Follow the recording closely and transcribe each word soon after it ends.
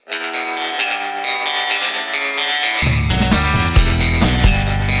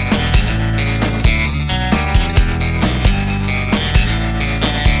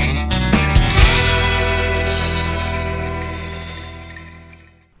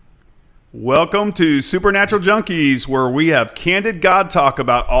Welcome to Supernatural Junkies, where we have candid God talk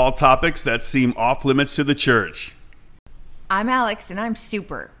about all topics that seem off limits to the church. I'm Alex, and I'm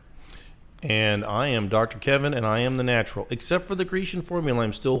super. And I am Dr. Kevan, and I am the natural. Except for the Grecian formula,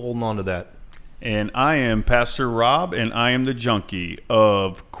 I'm still holding on to that. And I am Pastor Rob, and I am the junkie,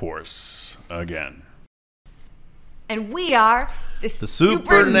 of course, again. And we are the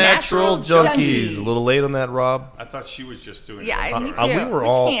Supernatural Junkies. A little late on that, Rob. I thought she was just doing it. Yeah, me too.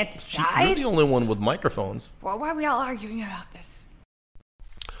 We can't decide. You're the only one with microphones. Well, why are we all arguing about this?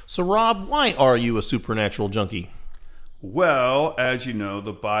 So, Rob, why are you a supernatural junkie? Well, as you know,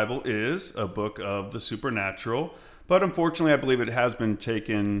 the Bible is a book of the supernatural, but unfortunately I believe it has been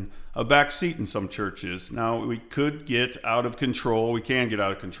taken a back seat in some churches. Now, we could get out of control. We can get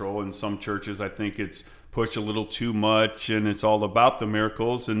out of control. In some churches, I think it's pushed a little too much, and it's all about the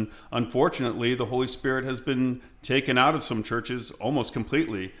miracles. And unfortunately, the Holy Spirit has been taken out of some churches almost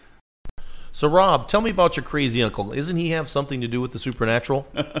completely. So, Rob, tell me about your crazy uncle. Isn't he have something to do with the supernatural?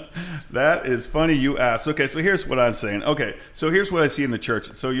 That is funny you ask. Okay, so here's what I'm saying. Okay, so here's what I see in the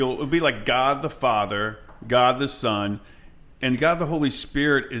church. So it'll be like God the Father, God the Son, and God the Holy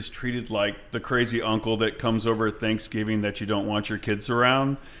Spirit is treated like the crazy uncle that comes over at Thanksgiving that you don't want your kids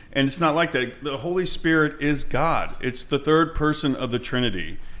around. And it's not like that. The Holy Spirit is God. It's the third person of the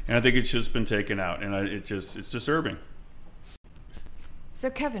Trinity. And I think it's just been taken out. And it's disturbing. So,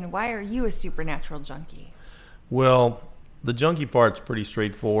 Kevin, why are you a supernatural junkie? Well, the junkie part's pretty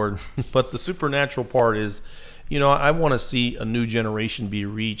straightforward. But the supernatural part is, I want to see a new generation be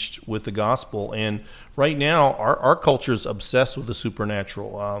reached with the gospel. And right now, our culture is obsessed with the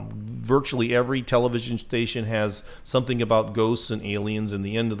supernatural. Virtually every television station has something about ghosts and aliens and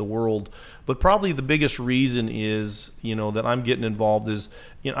the end of the world. But probably the biggest reason is, that I'm getting involved is,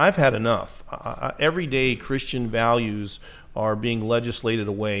 I've had enough. Everyday Christian values are being legislated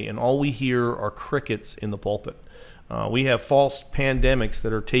away, and all we hear are crickets in the pulpit. We have false pandemics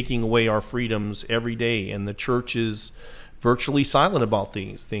that are taking away our freedoms every day, and the church is virtually silent about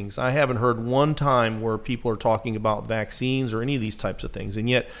these things. I haven't heard one time where people are talking about vaccines or any of these types of things, and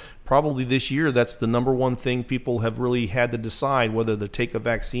yet probably this year that's the number one thing people have really had to decide whether to take a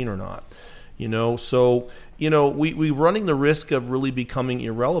vaccine or not. So we running the risk of really becoming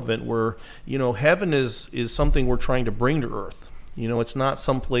irrelevant where, heaven is something we're trying to bring to earth. It's not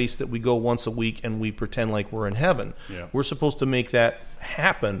some place that we go once a week and we pretend like we're in heaven. Yeah. We're supposed to make that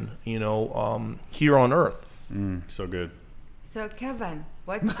happen, here on earth. So good. So, Kevin,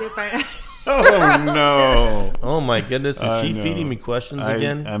 what's super... Oh, no. Oh, my goodness. Is she feeding me questions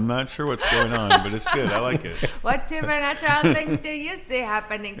again? I'm not sure what's going on, but it's good. I like it. What supernatural things do you see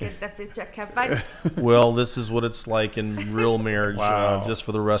happening in the future, Kevin? Well, this is what it's like in real marriage, Wow. Just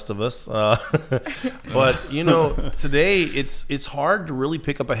for the rest of us. But, today it's hard to really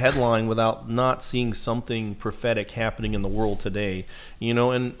pick up a headline without not seeing something prophetic happening in the world today.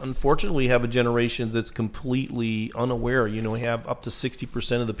 And unfortunately we have a generation that's completely unaware. We have up to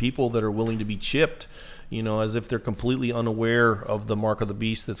 60% of the people that are willing to be chipped, as if they're completely unaware of the mark of the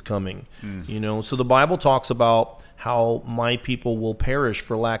beast that's coming. So the Bible talks about how my people will perish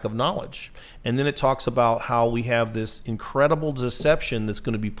for lack of knowledge. And then it talks about how we have this incredible deception that's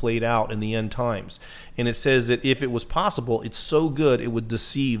going to be played out in the end times. And it says that if it was possible, it's so good it would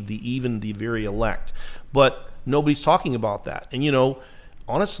deceive even the very elect. But nobody's talking about that. And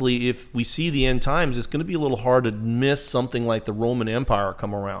honestly, if we see the end times, it's going to be a little hard to miss something like the Roman Empire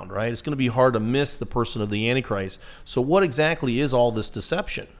come around, right? It's going to be hard to miss the person of the Antichrist. So what exactly is all this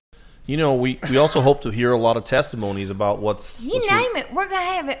deception? We also hope to hear a lot of testimonies about what's... You name it, we're going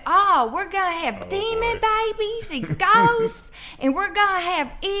to have it all. We're going to have demon babies and ghosts, and we're going to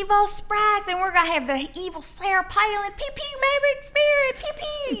have evil sprites, and we're going to have the evil Sarah Palin, pew-pew, Maverick Spirit,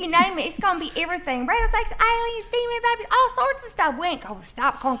 pew-pew. You name it, it's going to be everything. Rattlesnakes, aliens, demon babies, all sorts of stuff. We ain't going to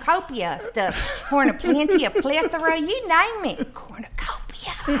stop cornucopia stuff. Cornuplenty, plethora, you name it. Cornucopia.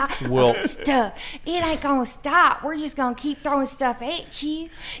 Stuff. It ain't going to stop. We're just going to keep throwing stuff at you.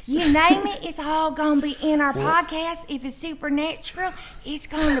 You name it, it's all going to be in our podcast. If it's supernatural, it's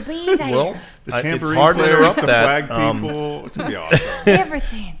going to be there. Well, The tambourine it's hard to players, interrupt the that. flag people. It's going to be awesome.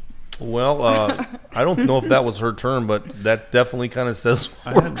 Everything. Well, I don't know if that was her term, but that definitely kind of says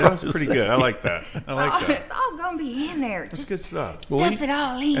what That was pretty good. I like that. It's all going to be in there. That's Just good stuff. stuff it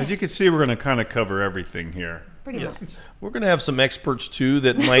all in. As you can see, we're going to kind of cover everything here. Pretty much. We're going to have some experts, too,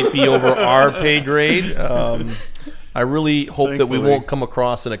 that might be over our pay grade. I really hope that we won't come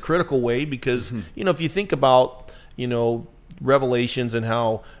across in a critical way because, if you think about, Revelations and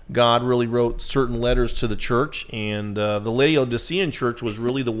how God really wrote certain letters to the church, and the Laodicean church was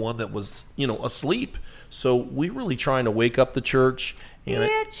really the one that was, asleep. So we're really trying to wake up the church. And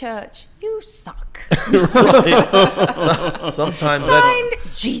Dear church, you suck. right. Sometimes Signed,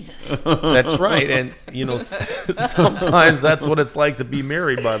 Jesus. that's right, and sometimes that's what it's like to be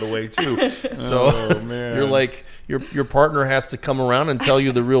married. By the way, too. So you're like your partner has to come around and tell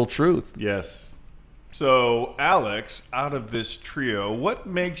you the real truth. Yes. So Alex, out of this trio, what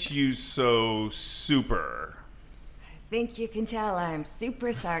makes you so super? I think you can tell I'm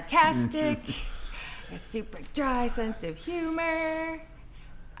super sarcastic, a super dry sense of humor.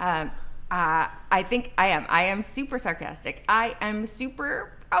 I think I am. I am super sarcastic. I am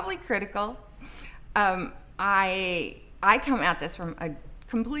super probably critical. I come at this from a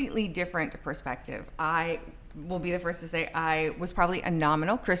completely different perspective. I will be the first to say I was probably a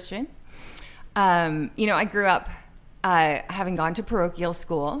nominal Christian. I grew up having gone to parochial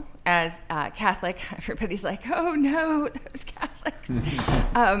school as Catholic. Everybody's like, oh no, those Catholics.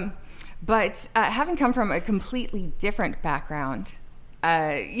 But having come from a completely different background,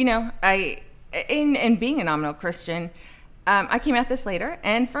 in being a nominal Christian, I came at this later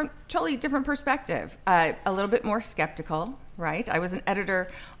and from totally different perspective, a little bit more skeptical, right? I was an editor,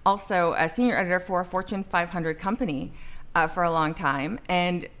 also a senior editor for a Fortune 500 company for a long time,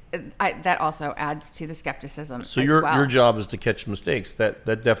 and that also adds to the skepticism. So your job is to catch mistakes. That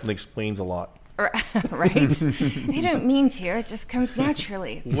definitely explains a lot. Right? They don't mean to. It just comes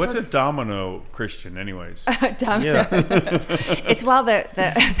naturally. What's a domino Christian, anyways? Domino. Yeah. It's while the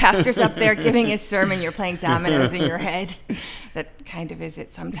pastor's up there giving his sermon, you're playing dominoes in your head. That kind of is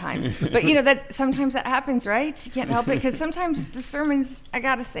it sometimes. But that sometimes that happens, right? You can't help it because sometimes the sermons, I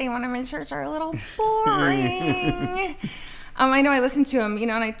gotta say, when I'm in church, are a little boring. I know I listen to them,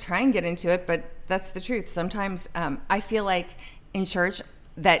 and I try and get into it, but that's the truth. Sometimes I feel like in church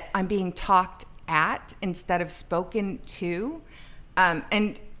that I'm being talked at instead of spoken to.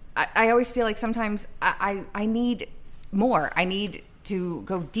 And I always feel like sometimes I need more. I need to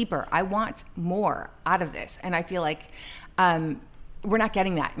go deeper. I want more out of this. And I feel like we're not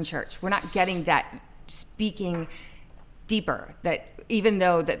getting that in church. We're not getting that speaking deeper, that even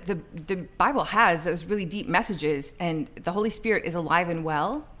though that the Bible has those really deep messages and the Holy Spirit is alive and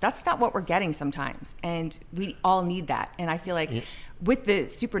well, that's not what we're getting sometimes. And we all need that. And I feel like with the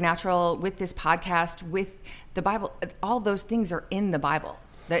supernatural, with this podcast, with the Bible, all those things are in the Bible.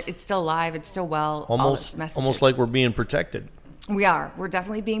 That it's still alive, it's still well. Almost like we're being protected. We are. We're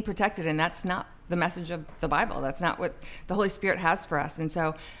definitely being protected, and that's not the message of the Bible. That's not what the Holy Spirit has for us. And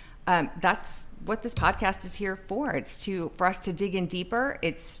so that's what this podcast is here for. It's for us to dig in deeper.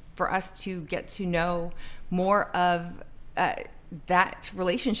 It's for us to get to know more of that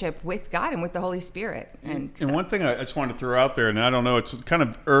relationship with God and with the Holy Spirit. And one thing I just wanted to throw out there, and I don't know, it's kind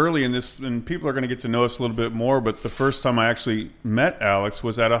of early in this, and people are going to get to know us a little bit more, but the first time I actually met Alex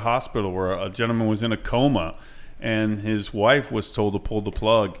was at a hospital where a gentleman was in a coma, and his wife was told to pull the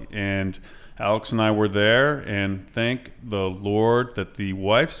plug, and Alex and I were there, and thank the Lord that the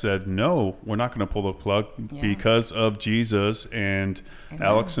wife said, no, we're not going to pull the plug because of Jesus. And Amen.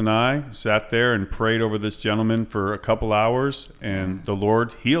 Alex and I sat there and prayed over this gentleman for a couple hours, and the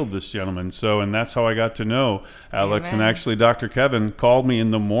Lord healed this gentleman. And that's how I got to know Alex. Amen. And actually, Dr. Kevan called me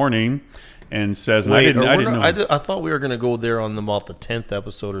in the morning and says, Wait, I didn't know. I thought we were going to go there on about the 10th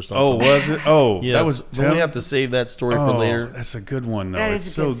episode or something. Oh, was it? Oh, yeah, that was. Don't we have to save that story for later? That's a good one, though. That it's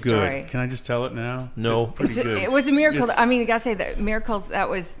is a so good story. Can I just tell it now? No. Pretty good. It was a miracle. I mean, you got to say that miracles, It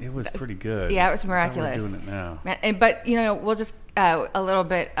was pretty good. Yeah, it was miraculous. We're doing it now. But, we'll just, a little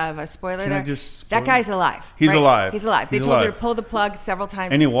bit of a spoiler Can I there. just spoil That guy's alive. He's right? alive. He's alive. They He's told her alive. to pull the plug several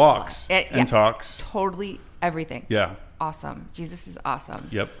times. And he walks Yeah. and talks. Totally everything. Yeah. Awesome. Jesus is awesome.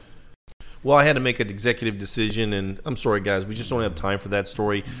 Yep. Well, I had to make an executive decision, and I'm sorry, guys, we just don't have time for that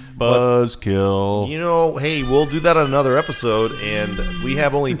story. Buzzkill. Hey, we'll do that on another episode, and we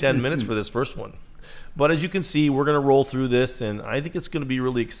have only 10 minutes for this first one. But as you can see, we're going to roll through this, and I think it's going to be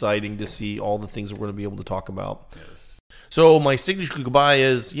really exciting to see all the things we're going to be able to talk about. Yes. So my signature goodbye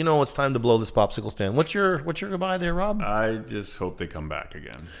is, it's time to blow this popsicle stand. What's your goodbye there, Rob? I just hope they come back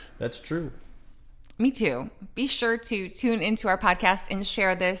again. That's true. Me too. Be sure to tune into our podcast and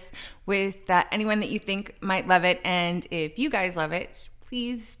share this with anyone that you think might love it. And if you guys love it,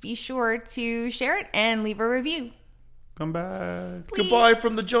 please be sure to share it and leave a review. Come back. Please. Goodbye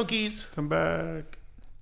from the Junkies. Come back.